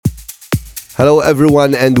Hello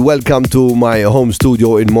everyone and welcome to my home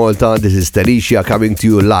studio in Malta. This is Tanisha coming to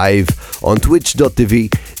you live on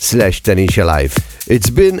twitch.tv/Tanisha Live. It's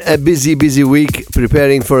been a busy week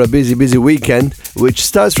preparing for a busy weekend, which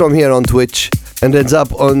starts from here on Twitch and ends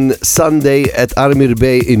up on Sunday at Armir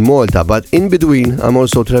Bay in Malta. But in between, I'm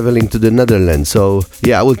also traveling to the Netherlands. So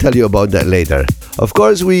yeah, I will tell you about that later. Of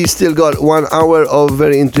course, we still got 1 hour of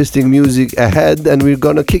very interesting music ahead, and we're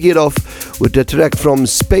gonna kick it off with a track from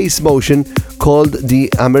Space Motion called The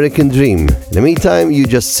American Dream. In the meantime, you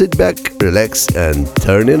just sit back, relax, and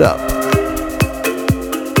turn it up.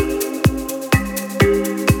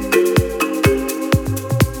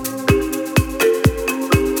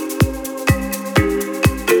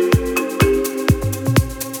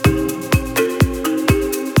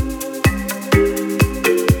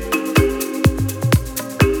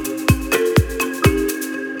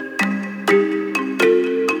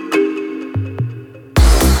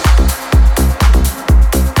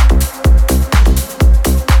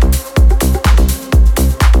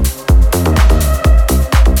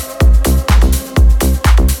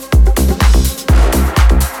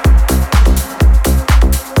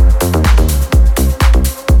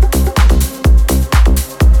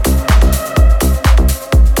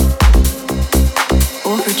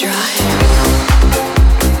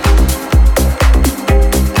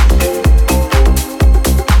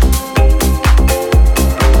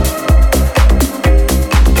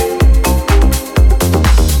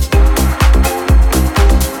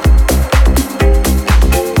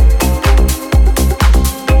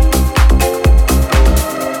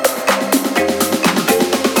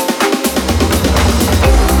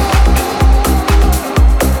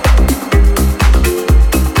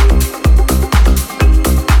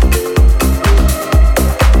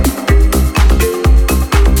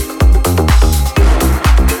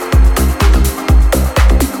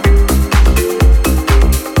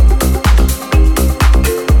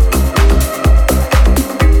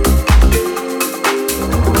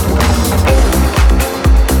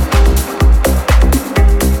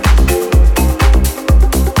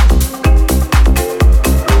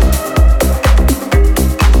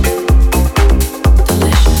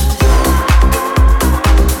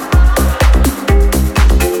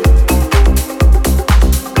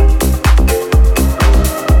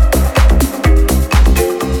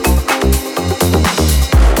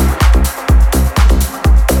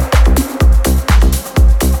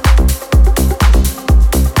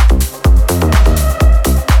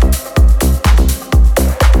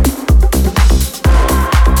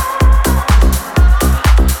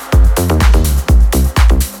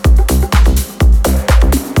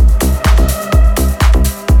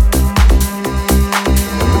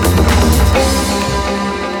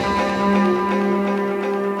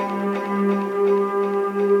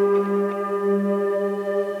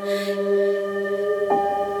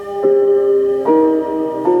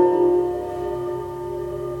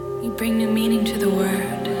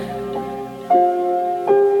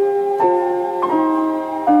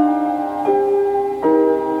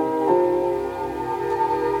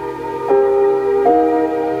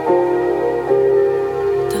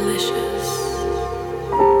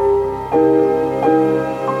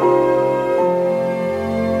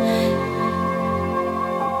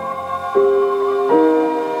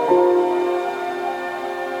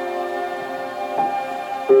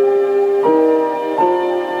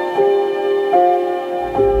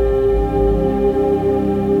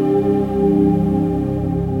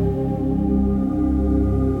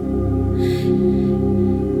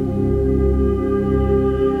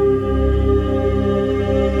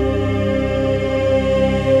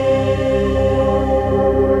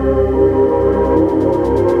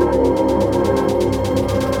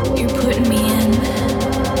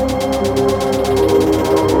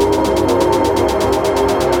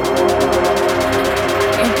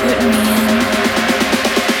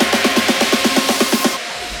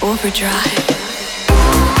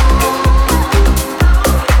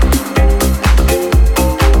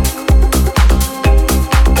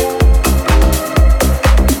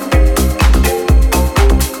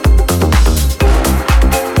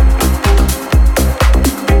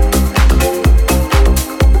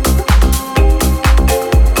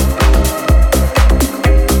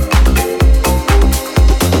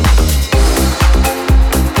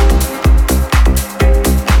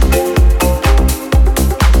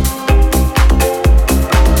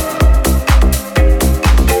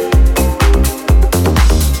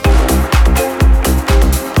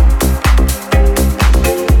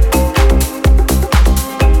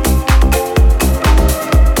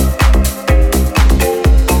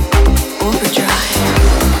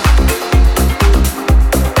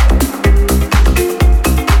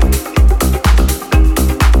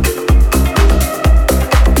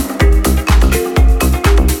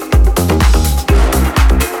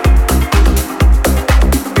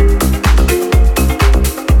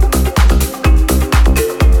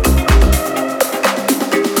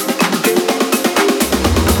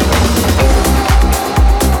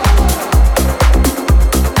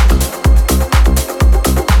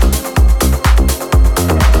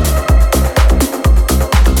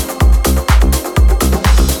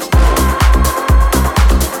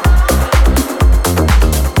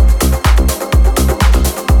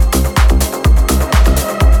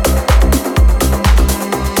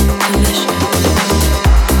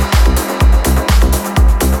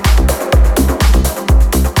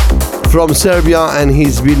 from Serbia, and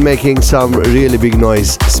he's been making some really big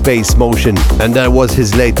noise, Space Motion, and that was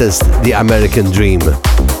his latest, The American Dream.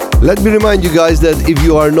 Let me remind you guys that if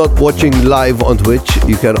you are not watching live on Twitch,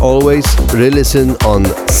 you can always re-listen on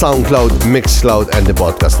SoundCloud, Mixcloud and the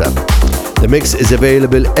podcast app. The mix is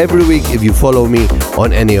available every week if you follow me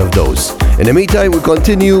on any of those. In the meantime, we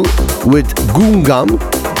continue with Goongam,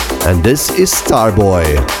 and this is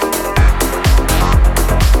Starboy.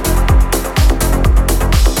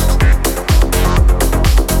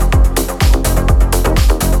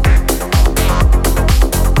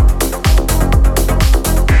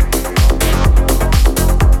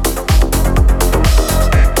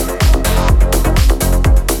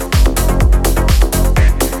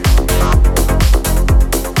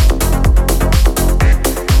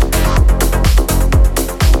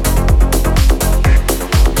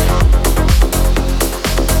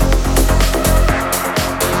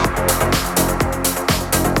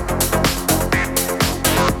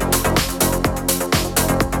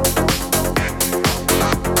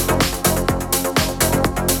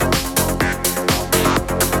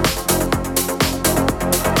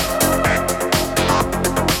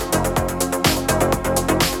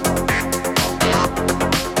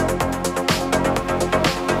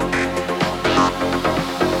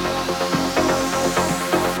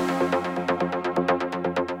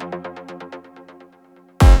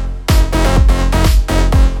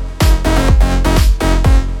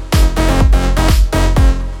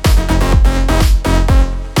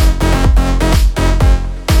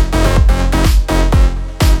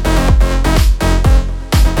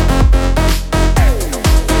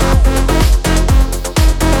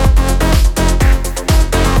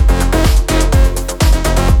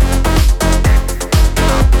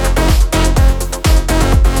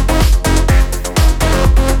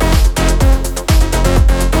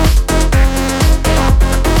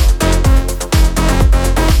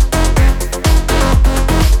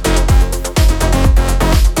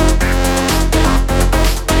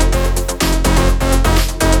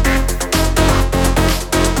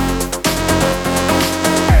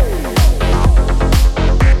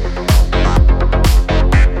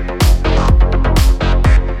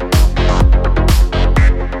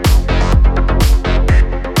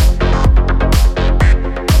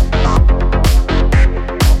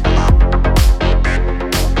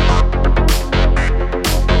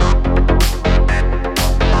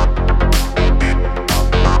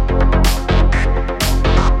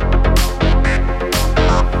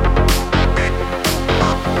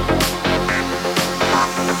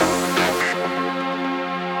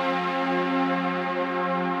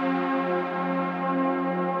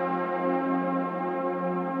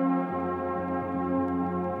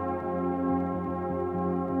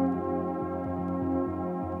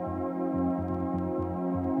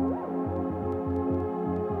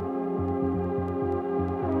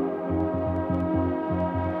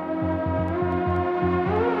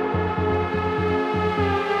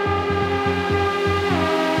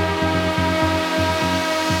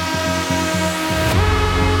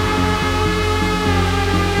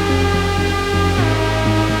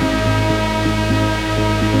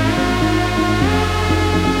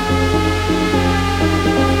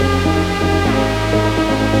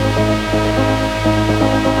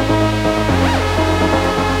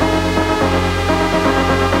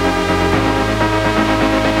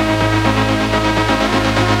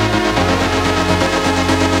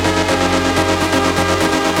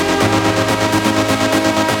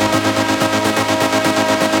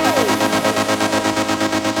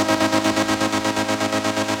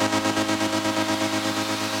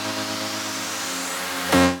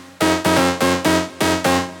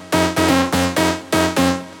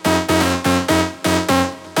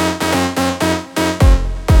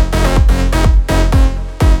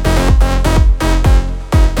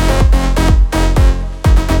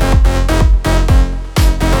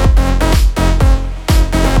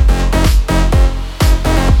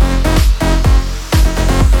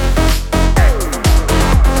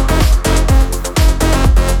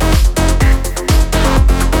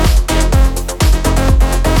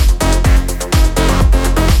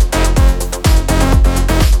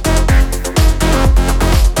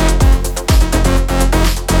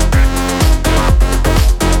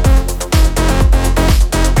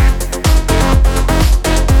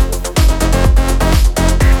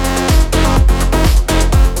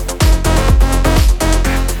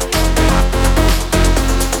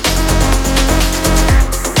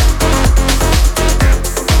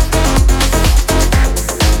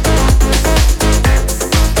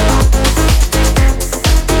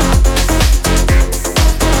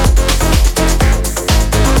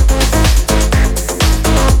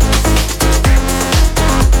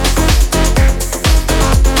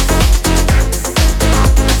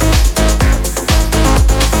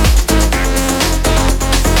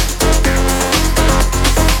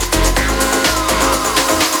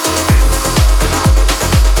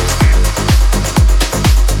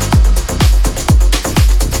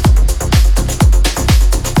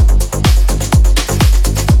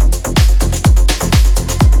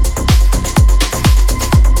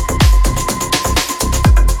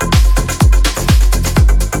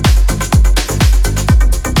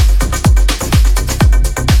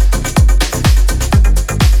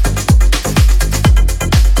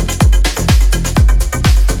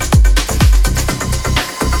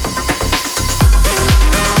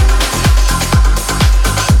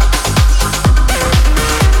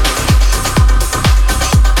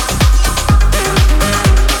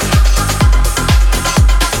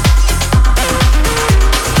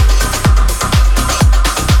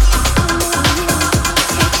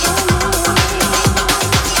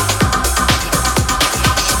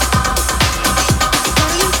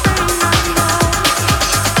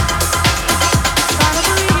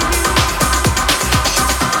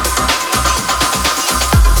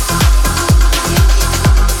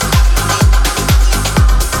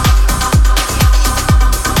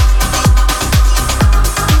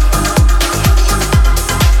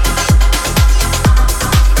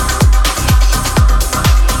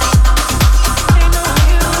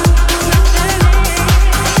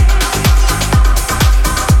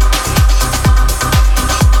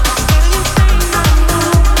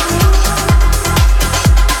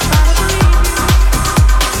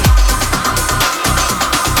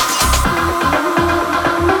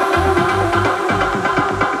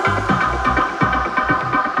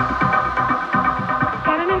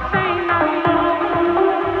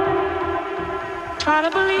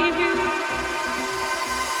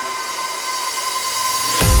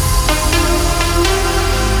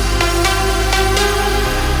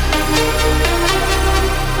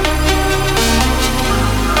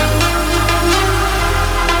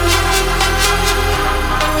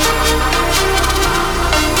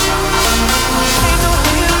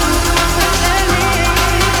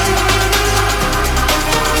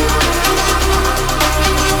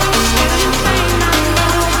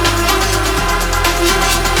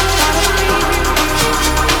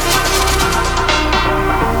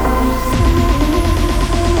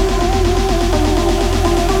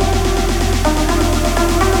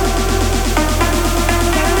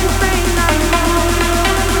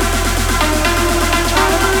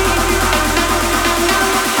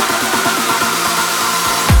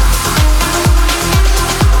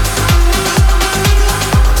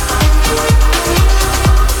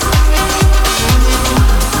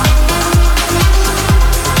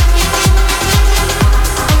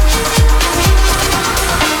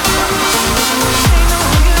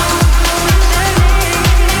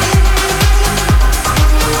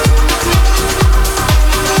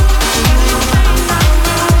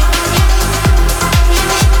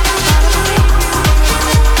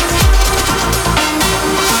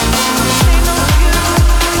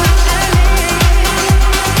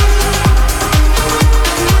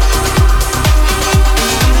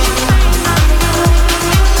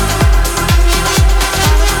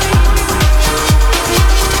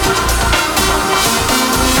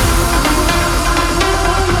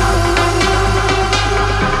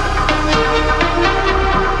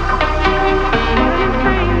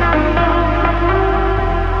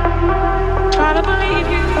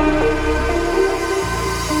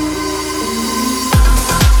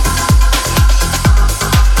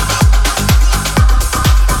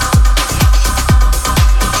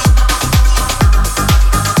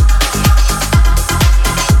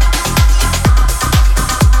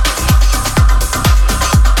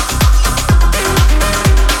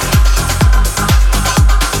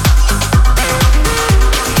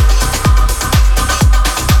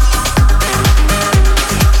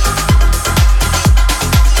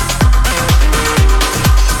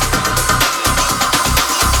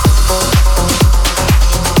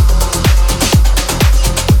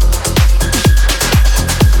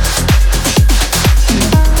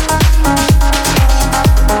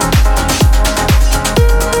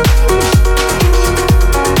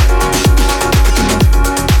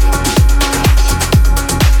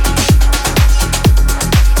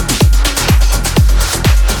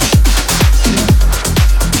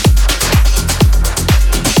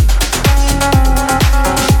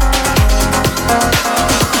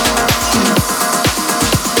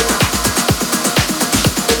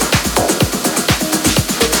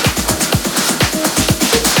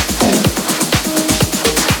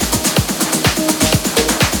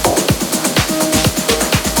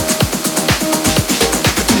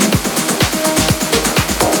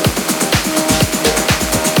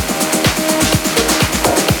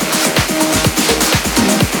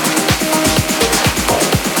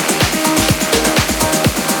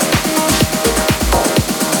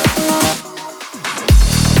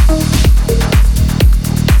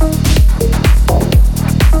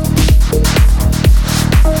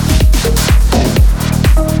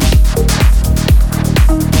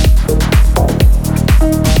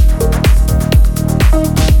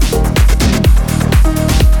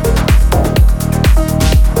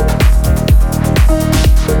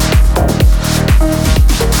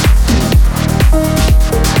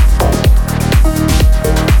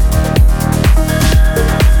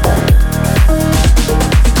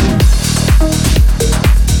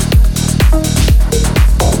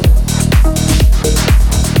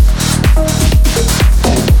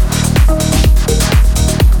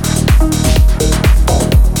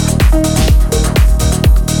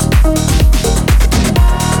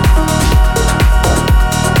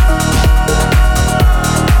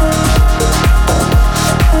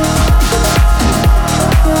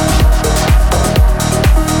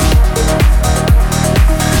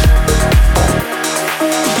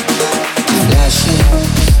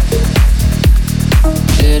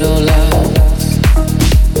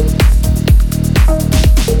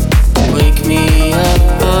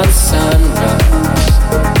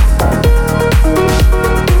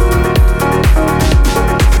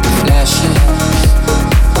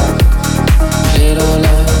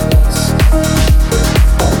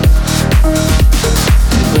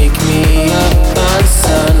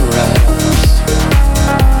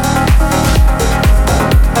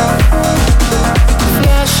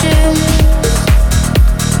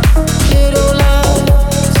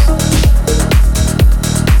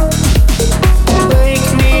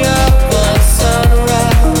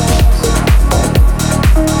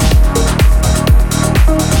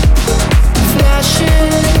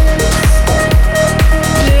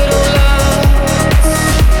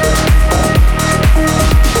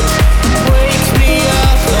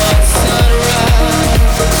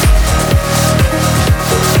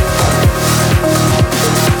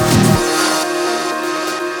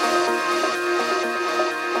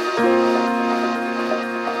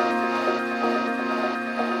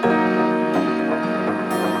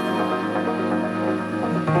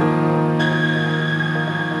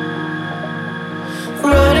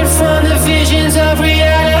 illusions of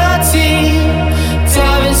reality.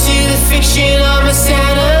 Dive into the fiction of my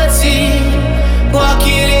sanity.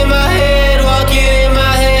 Walking in my head, walking in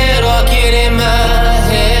my head, walking in my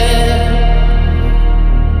head.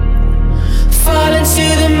 Fall into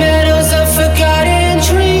the meadows of forgotten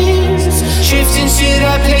dreams. Drift into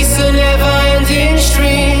that place of never-ending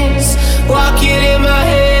streams. Walking in my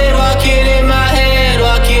head, walking in my head,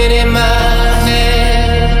 walking in my head.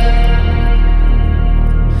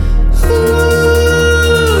 Ooh.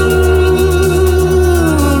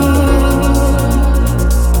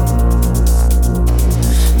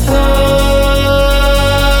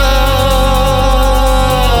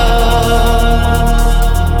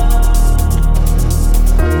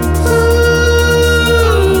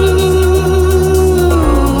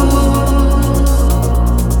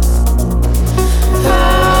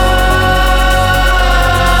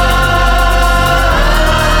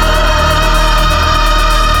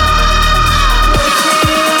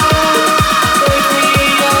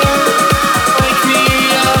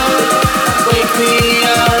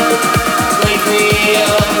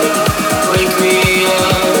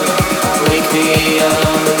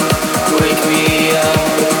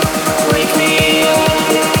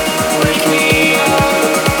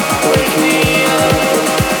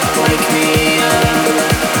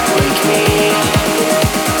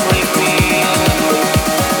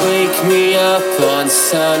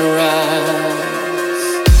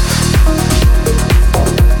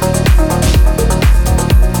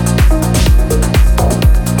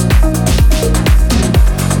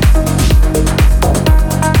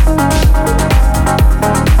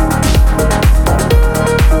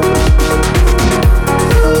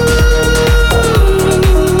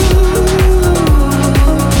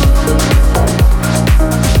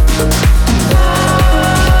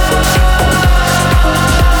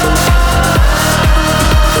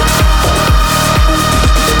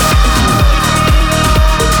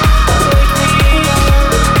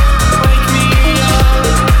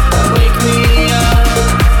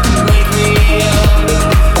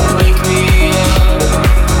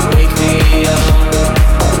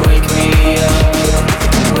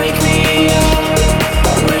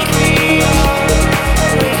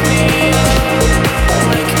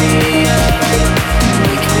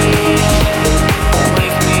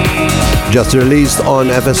 Just released on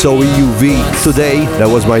FSO EUV today. That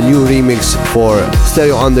was my new remix for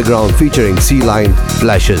Stereo Underground featuring Sea Lion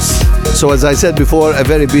Flashes. So as I said before, a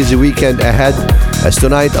very busy weekend ahead, as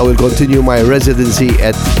tonight I will continue my residency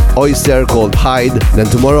at Oyster called Hyde. Then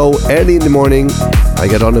tomorrow early in the morning I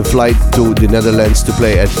get on a flight to the Netherlands to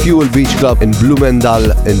play at Fuel Beach Club in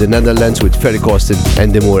Bloemendal in the Netherlands with Ferry Corsten,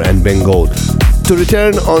 Endemol and Ben Gold. To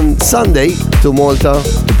return on Sunday to Malta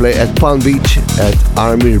to play at Palm Beach at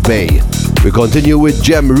Armir Bay. We continue with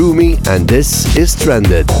Jem Rumi and this is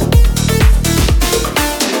Trended.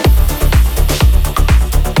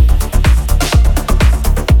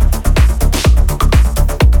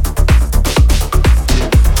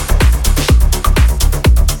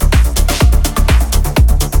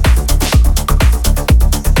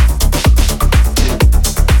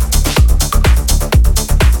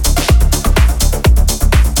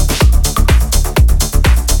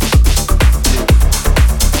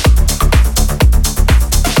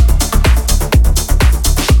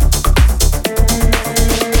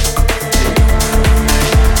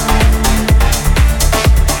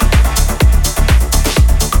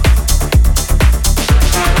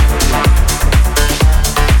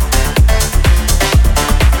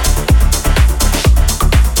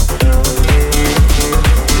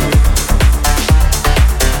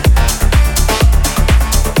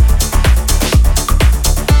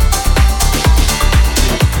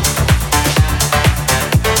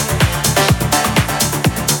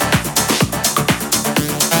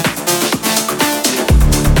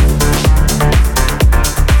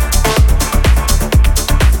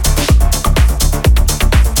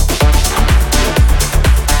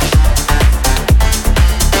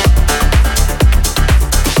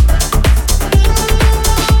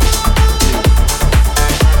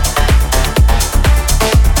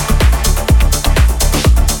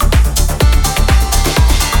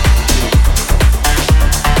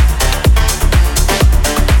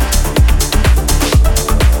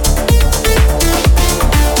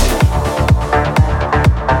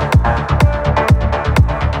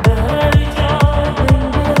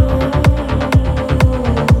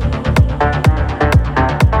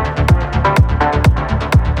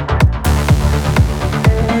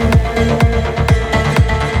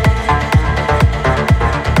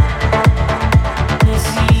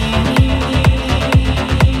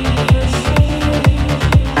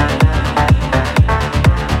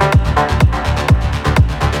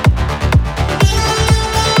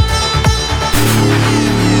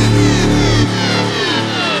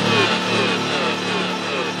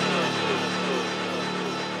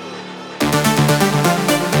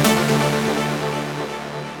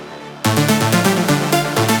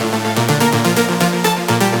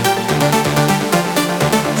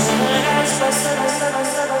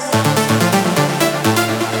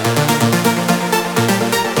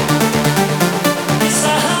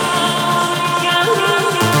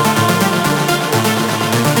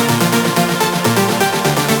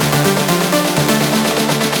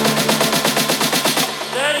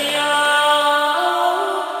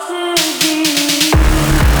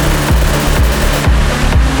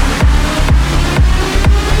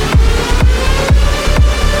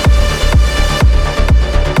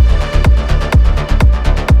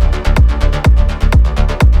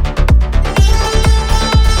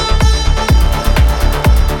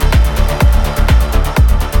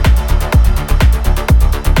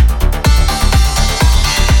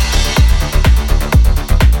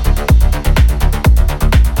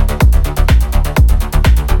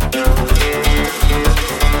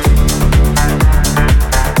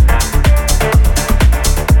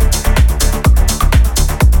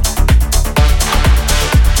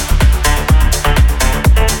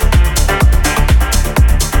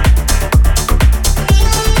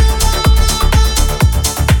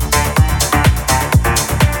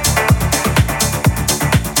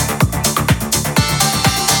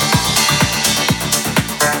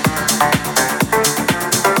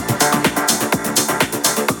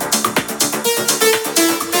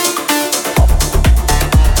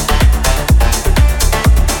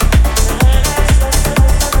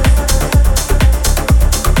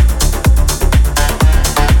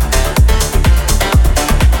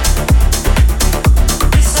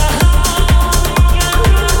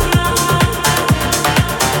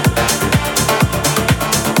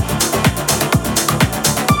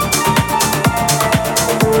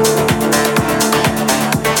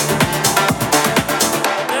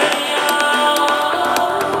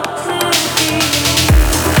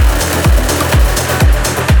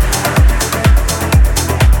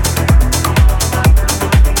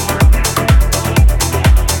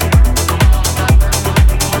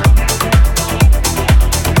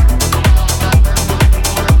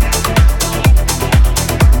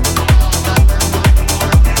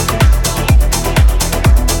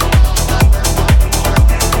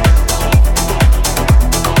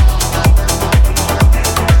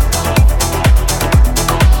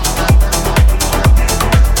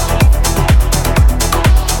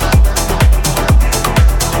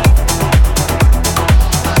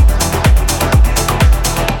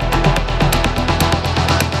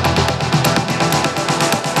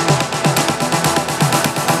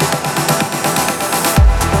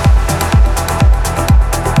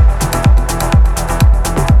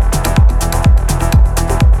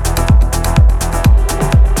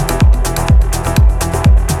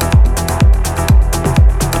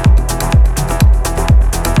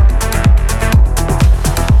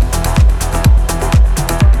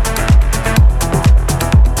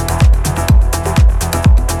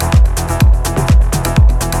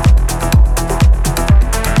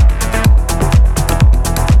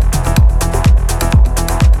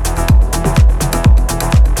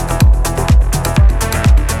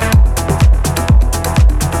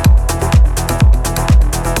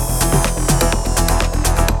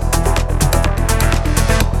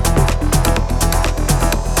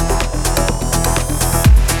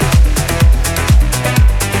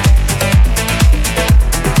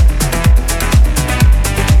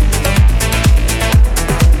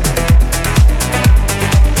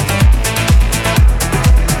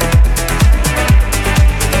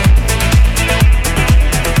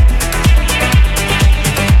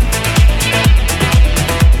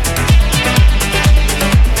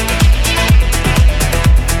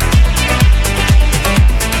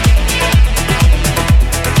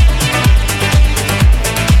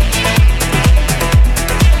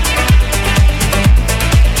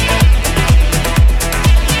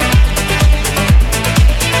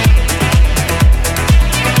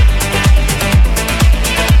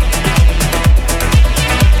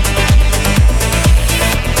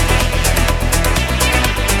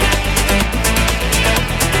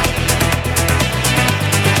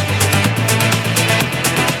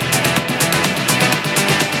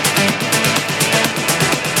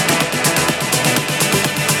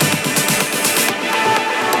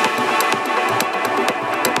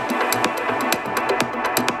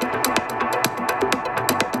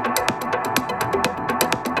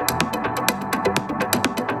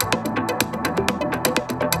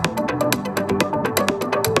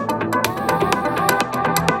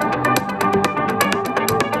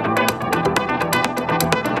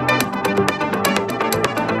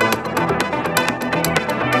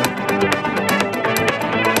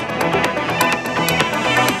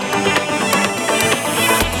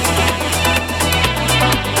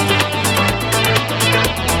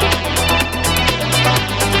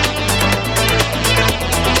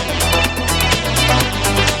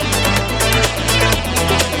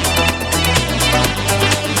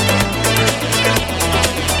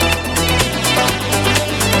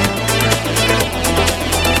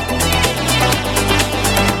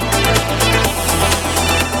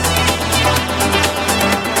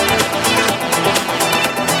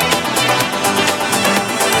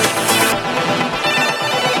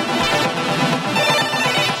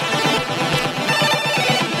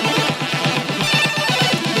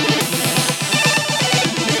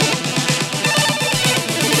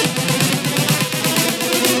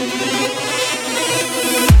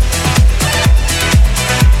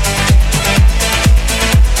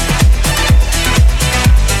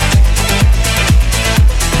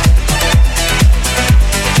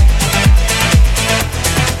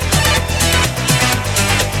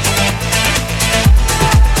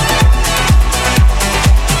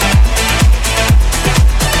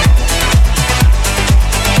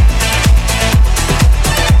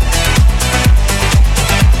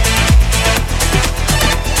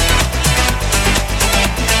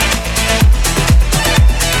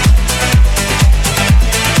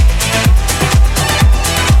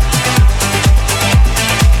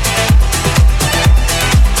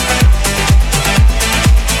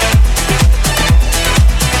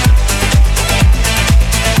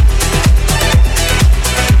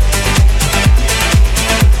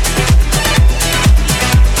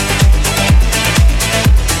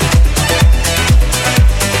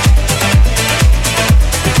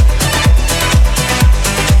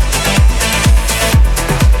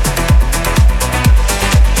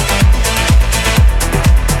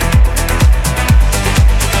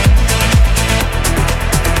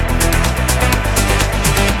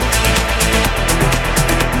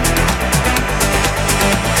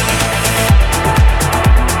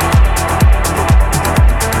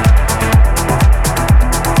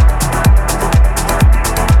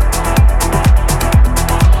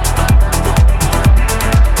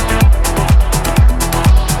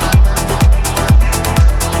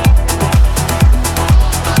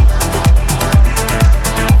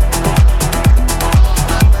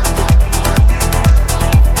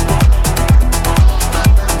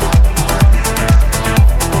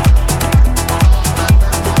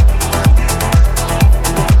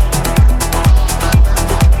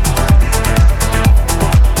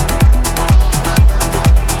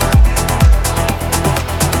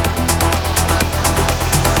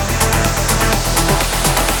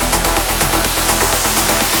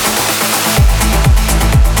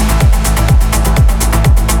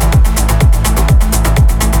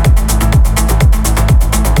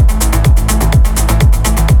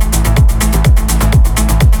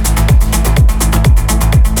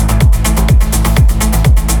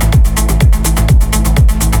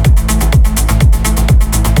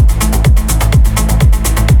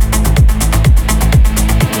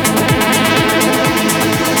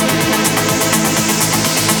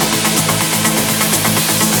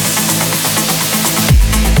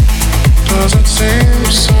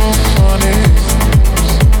 seems so funny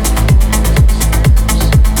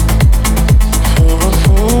for a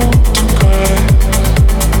fool to cry.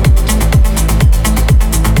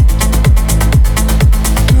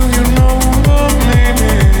 Do you know the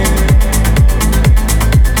meaning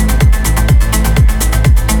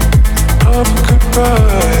of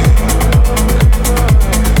goodbye?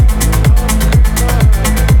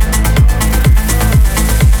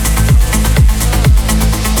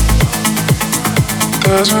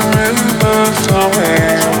 There's a river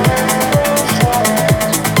flowing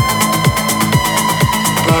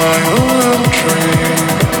by a little tree.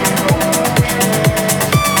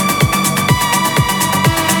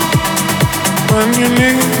 When you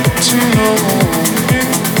need to know,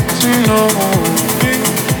 need to know, need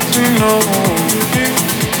to know, need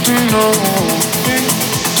to know, need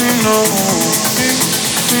to know, need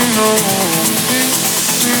to know, need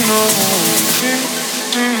to know, need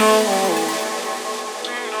to know.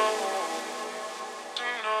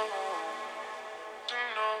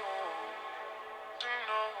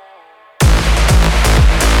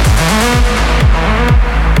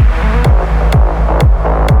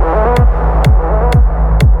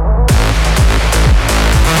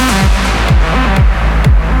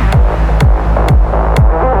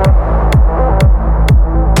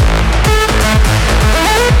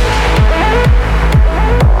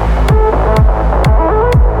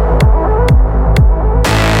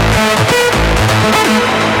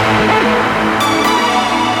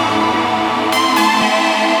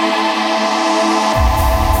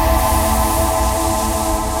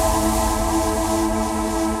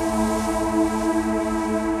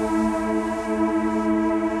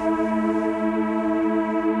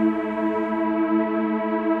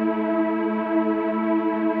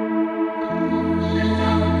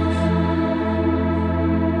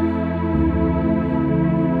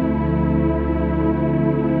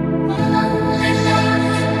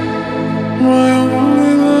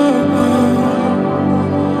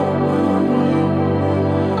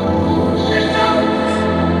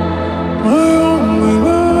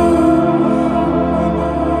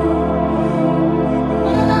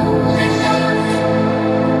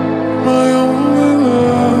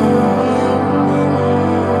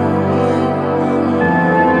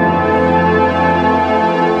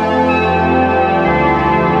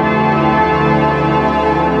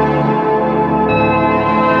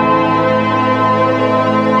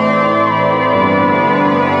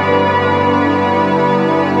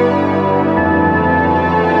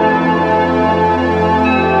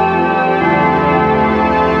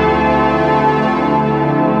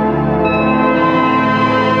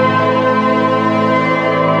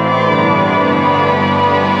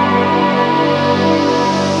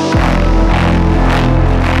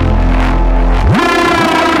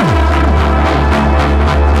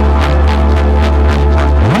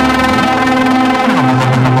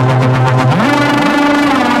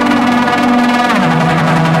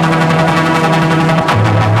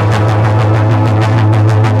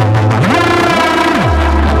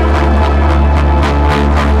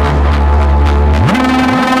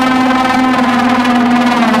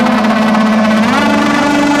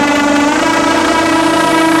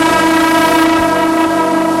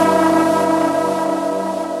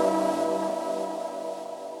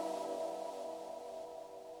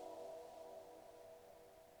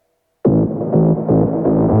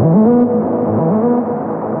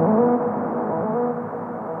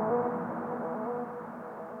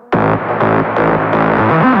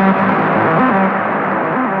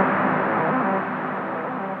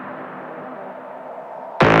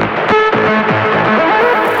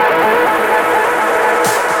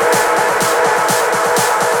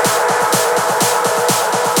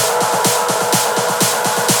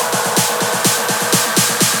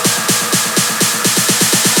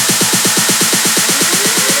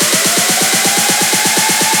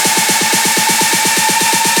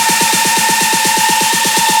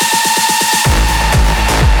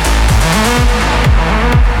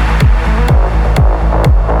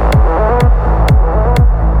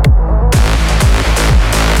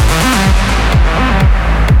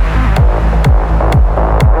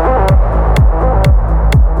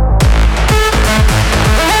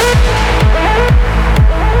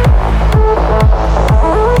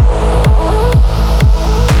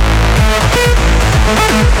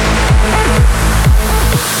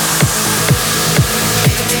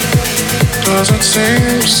 Doesn't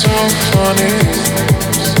seem so funny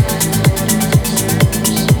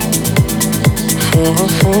for a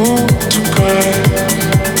fool to cry.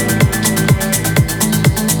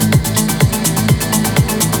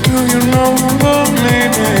 Do you know the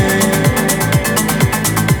meaning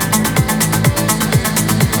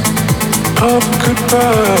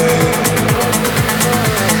goodbye.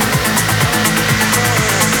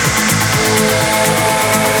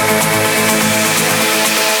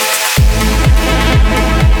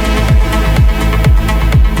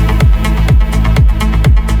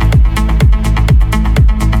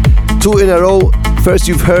 Two in a row. First,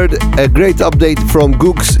 you've heard a great update from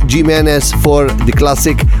Gooks Jimenez for the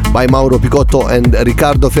classic by Mauro Picotto and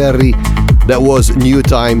Riccardo Ferri. That was New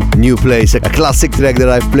Time, New Place, a classic track that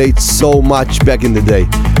I've played so much back in the day.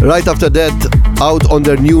 Right after that, out on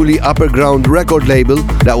their newly Upper Ground record label,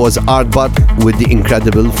 that was Artbat with the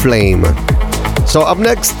incredible Flame. So up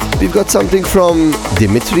next, we've got something from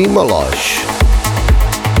Dimitri Molosh.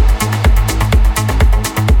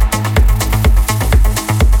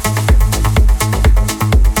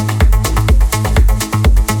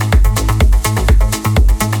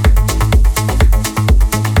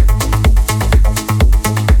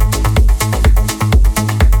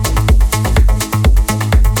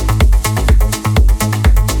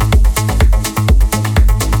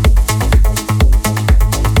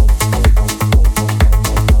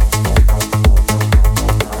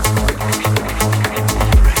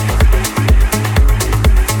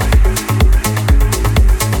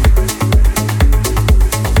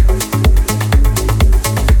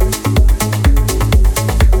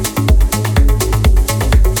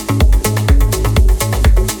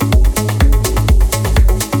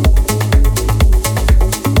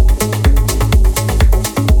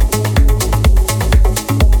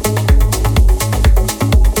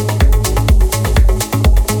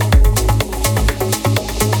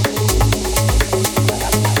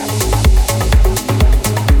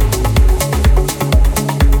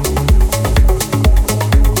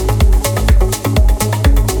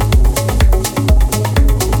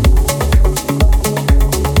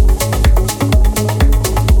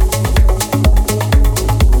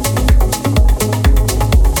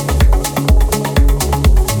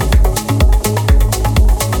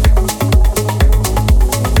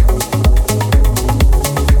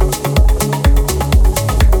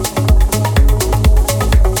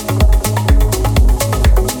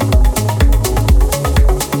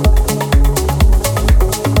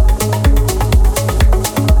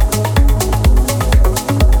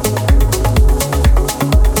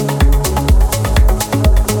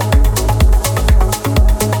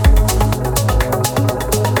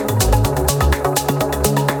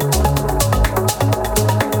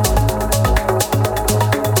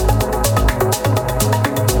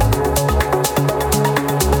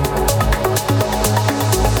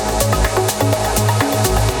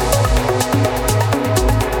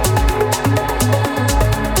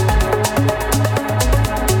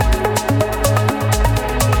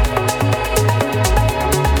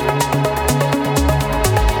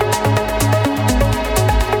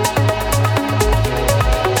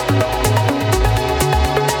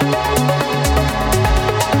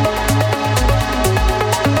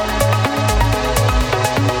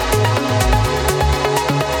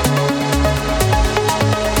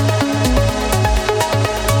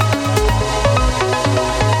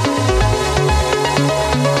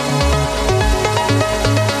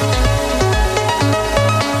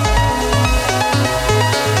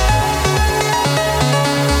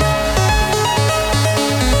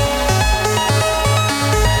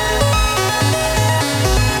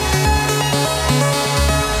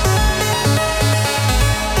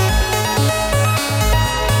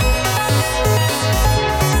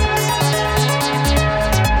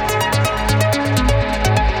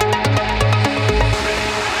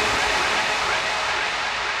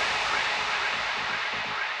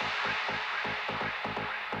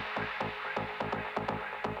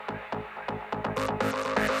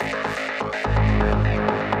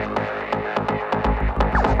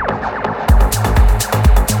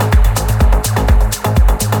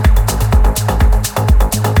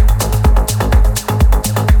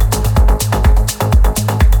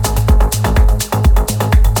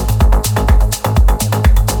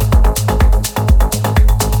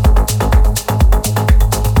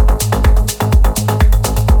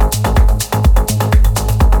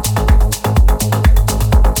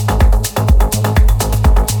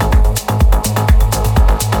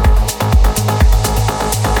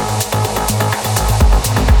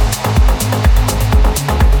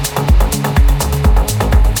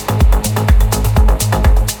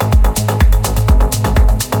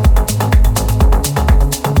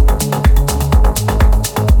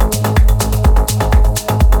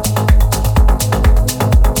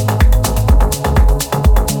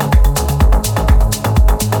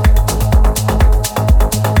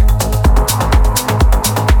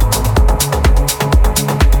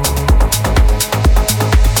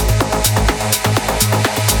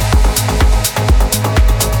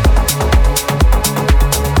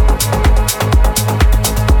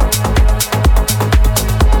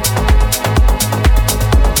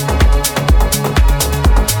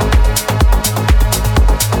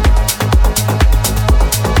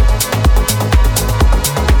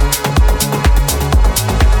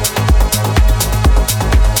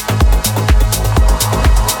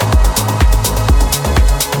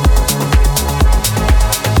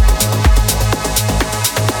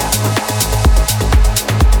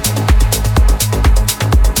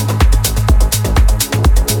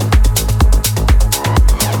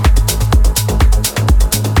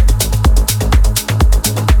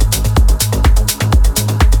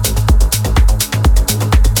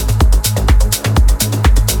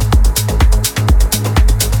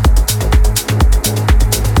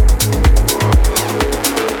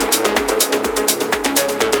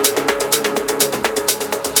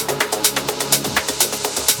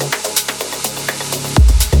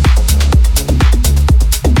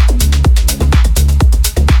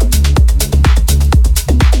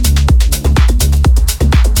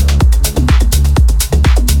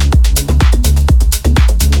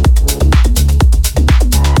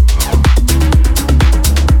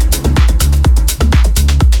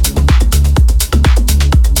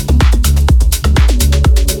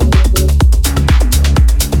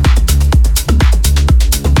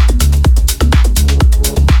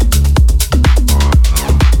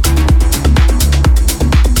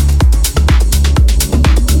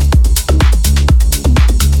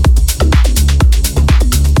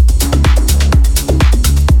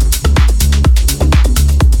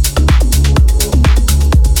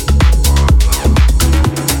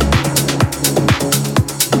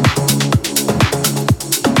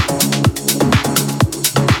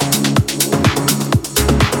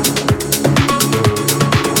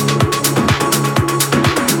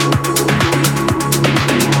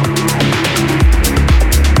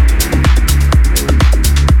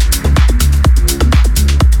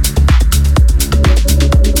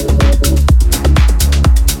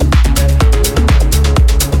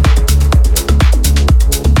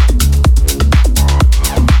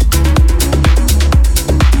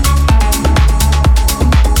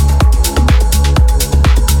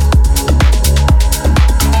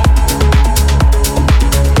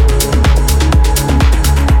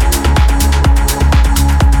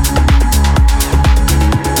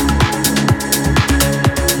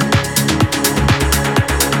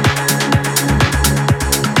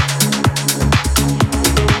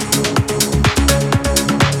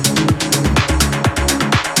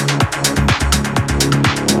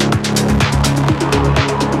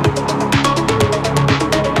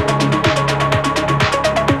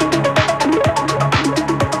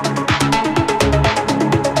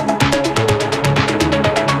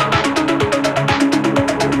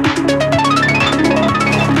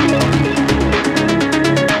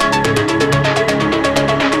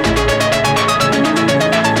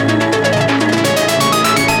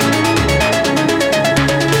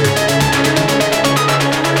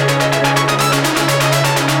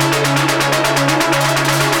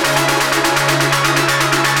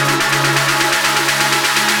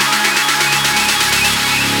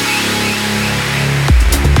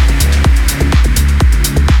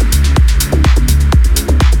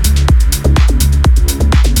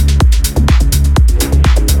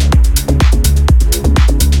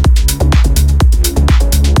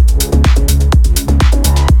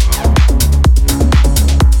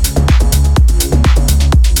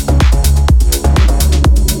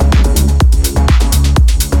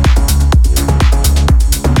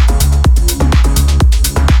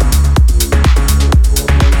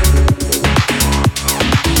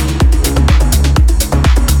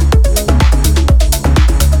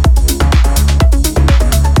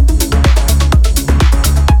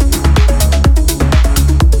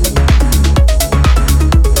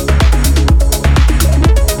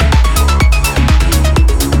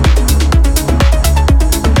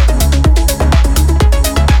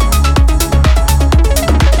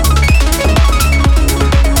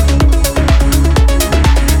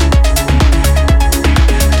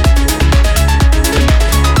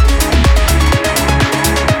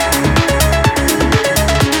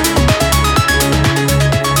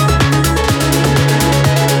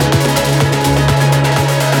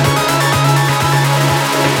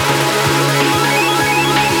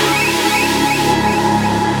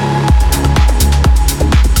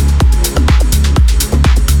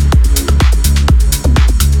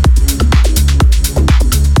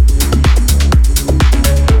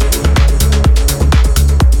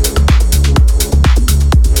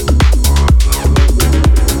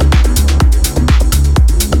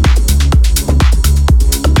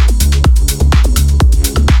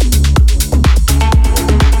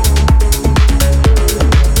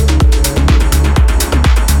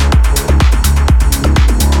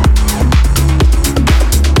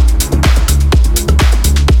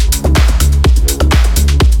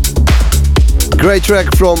 Great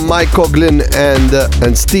track from Mike Coughlin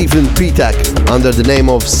and Stephen Petak under the name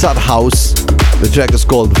of Sud House. The track is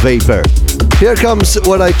called Vapor. Here comes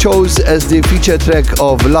what I chose as the feature track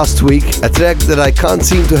of last week, a track that I can't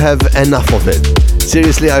seem to have enough of it.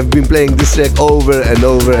 Seriously, I've been playing this track over and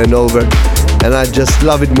over and over, and I just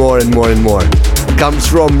love it more and more and more. It comes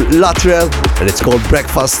from Latrell, and it's called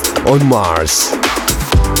Breakfast on Mars.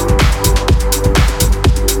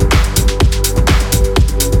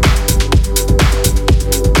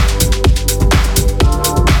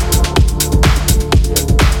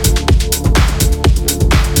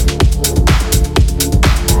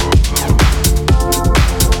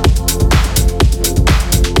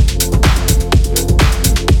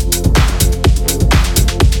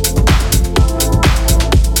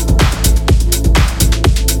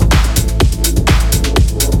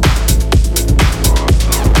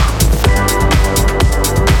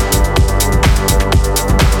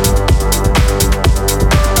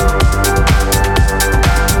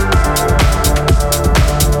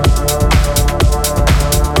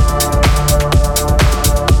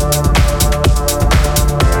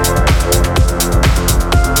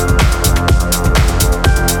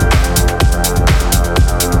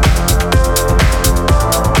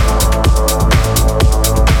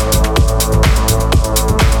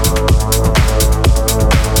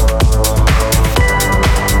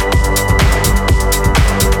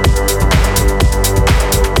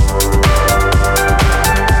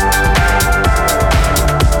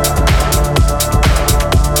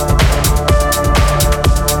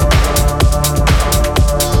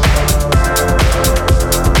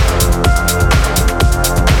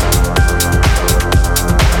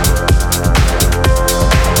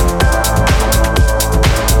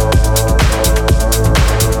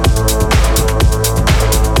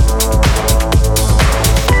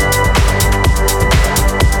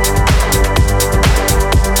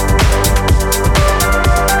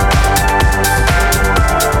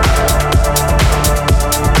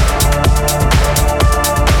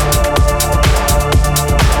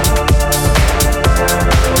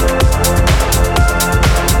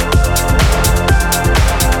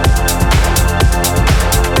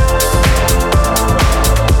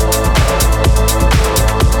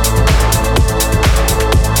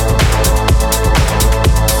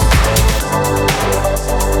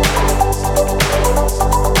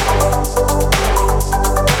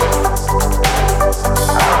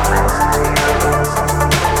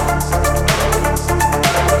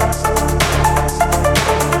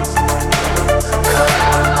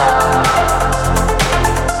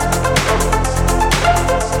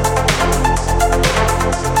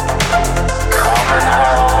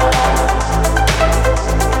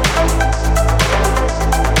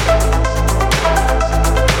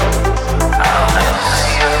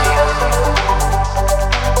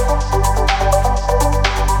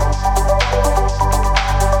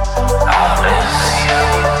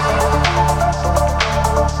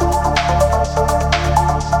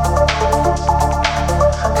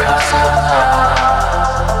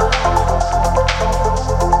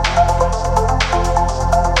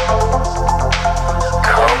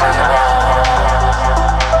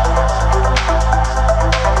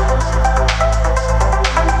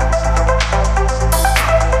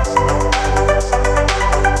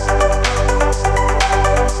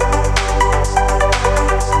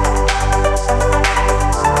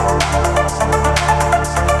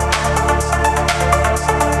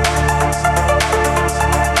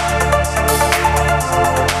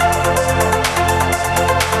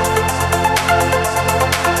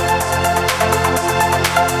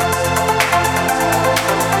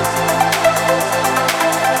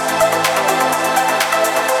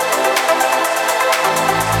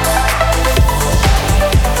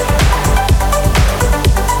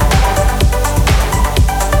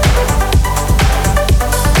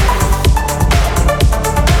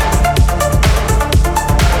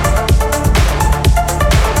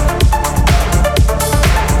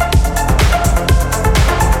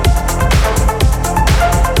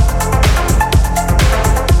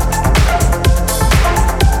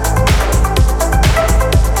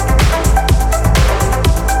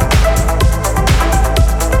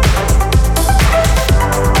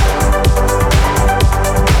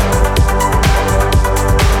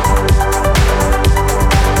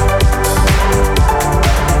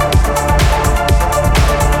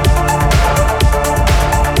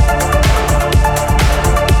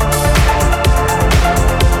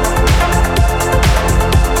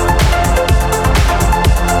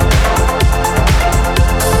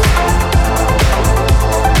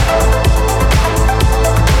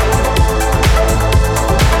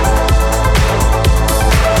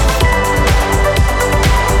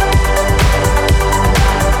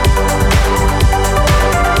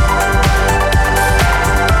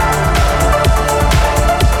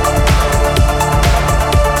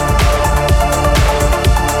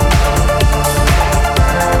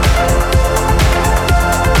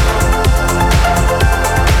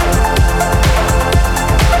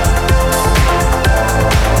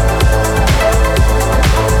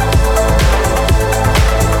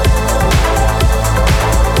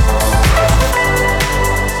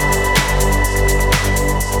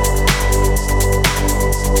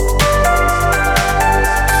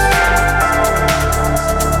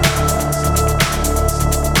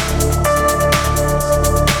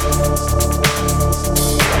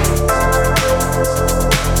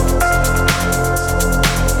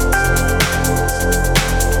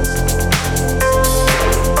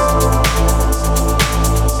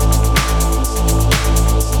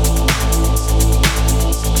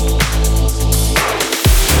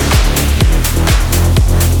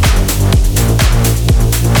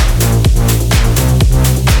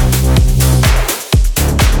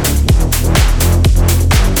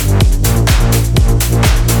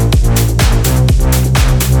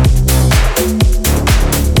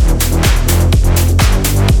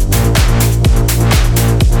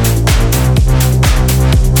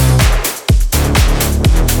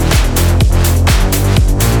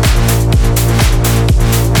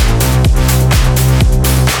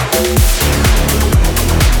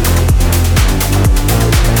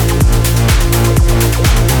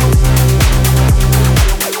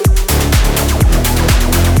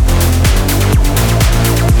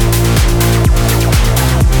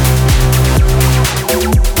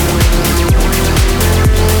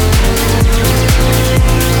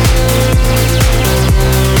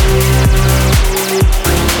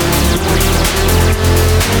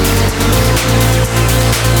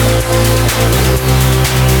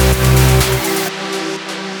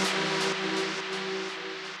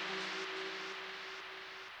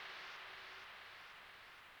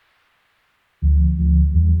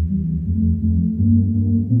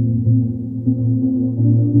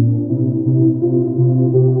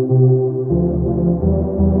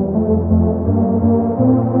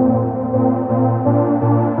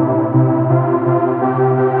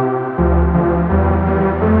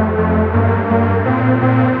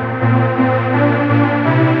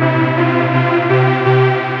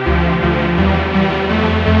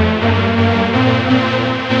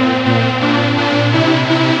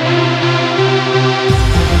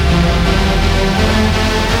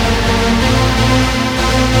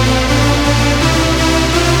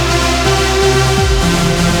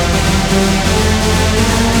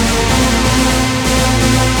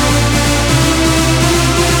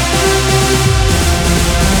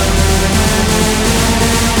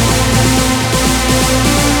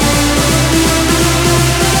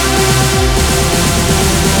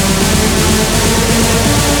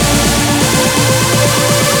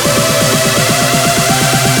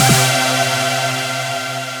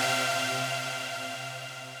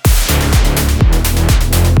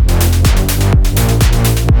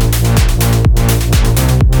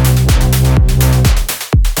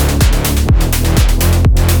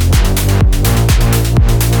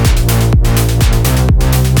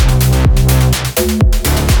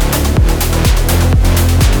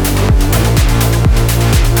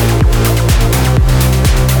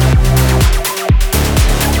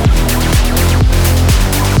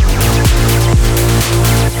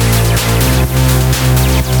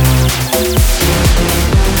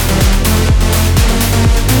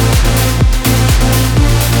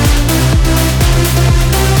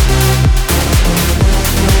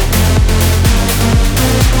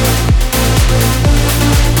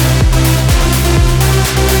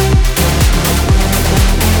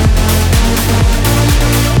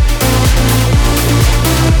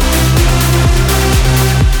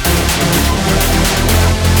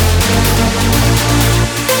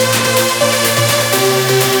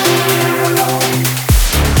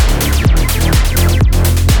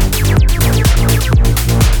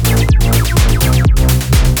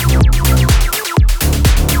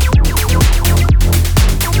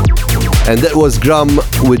 And that was Grum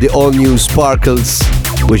with the all-new Sparkles,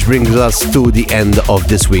 which brings us to the end of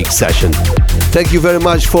this week's session. Thank you very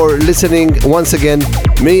much for listening once again.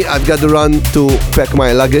 I've got to run to pack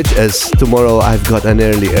my luggage, as tomorrow I've got an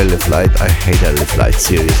early flight. I hate early flights,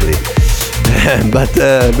 seriously. But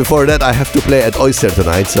before that, I have to play at Oyster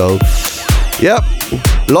tonight, so yeah,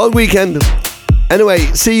 long weekend. Anyway,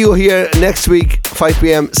 see you here next week, 5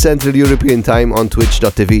 p.m. Central European Time on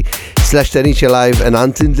twitch.tv/Tanice Live. And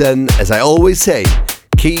until then, as I always say,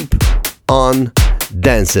 keep on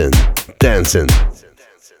dancing.